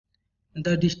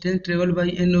The distance traveled by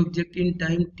an object in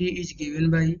time t is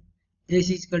given by s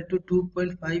is equal to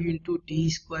 2.5 into t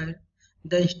square.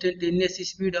 The instantaneous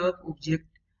speed of object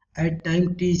at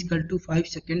time t is equal to 5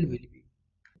 seconds will be.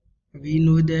 We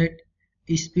know that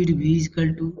speed v is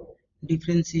equal to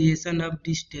differentiation of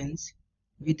distance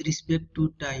with respect to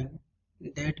time.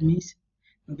 That means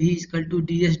v is equal to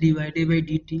ds divided by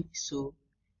dt. So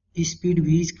speed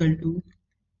v is equal to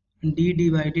d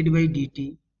divided by dt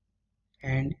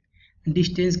and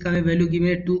distance का हमें value given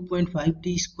है 2.5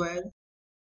 T square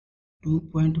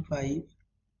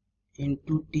 2.5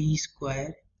 into T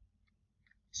square.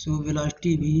 So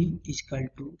velocity भी equal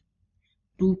to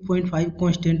 2.5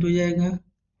 constant हो जाएगा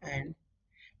and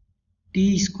T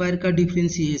square का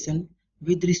differentiation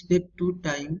with respect to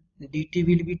time dt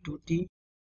will be 2t.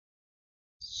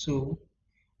 So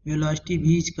velocity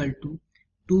भी equal to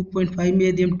 2.5 में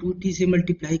यदि हम 2t से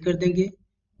मल्टीप्लाई कर देंगे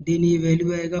देन ये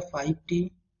वैल्यू आएगा 5t.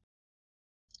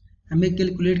 हमें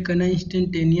कैलकुलेट करना है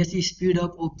instantaneous speed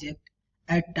of object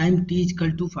at time t is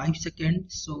equal to 5 second.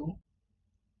 So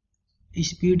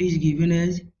speed is given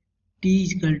as t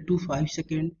is equal to 5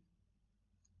 second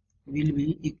will be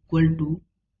equal to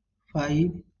 5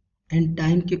 and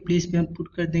time के place पे हम put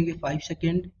कर देंगे 5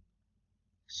 second.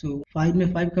 सो 5 में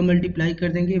 5 का multiply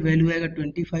कर देंगे value आएगा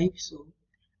 25. So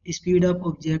speed of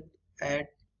object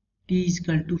at t is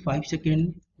equal to 5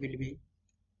 second will be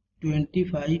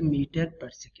 25 metre पर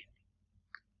सेकेंड.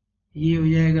 ये हो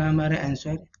जाएगा हमारा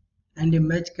आंसर एंड ये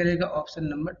मैच करेगा ऑप्शन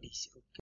नंबर डी से.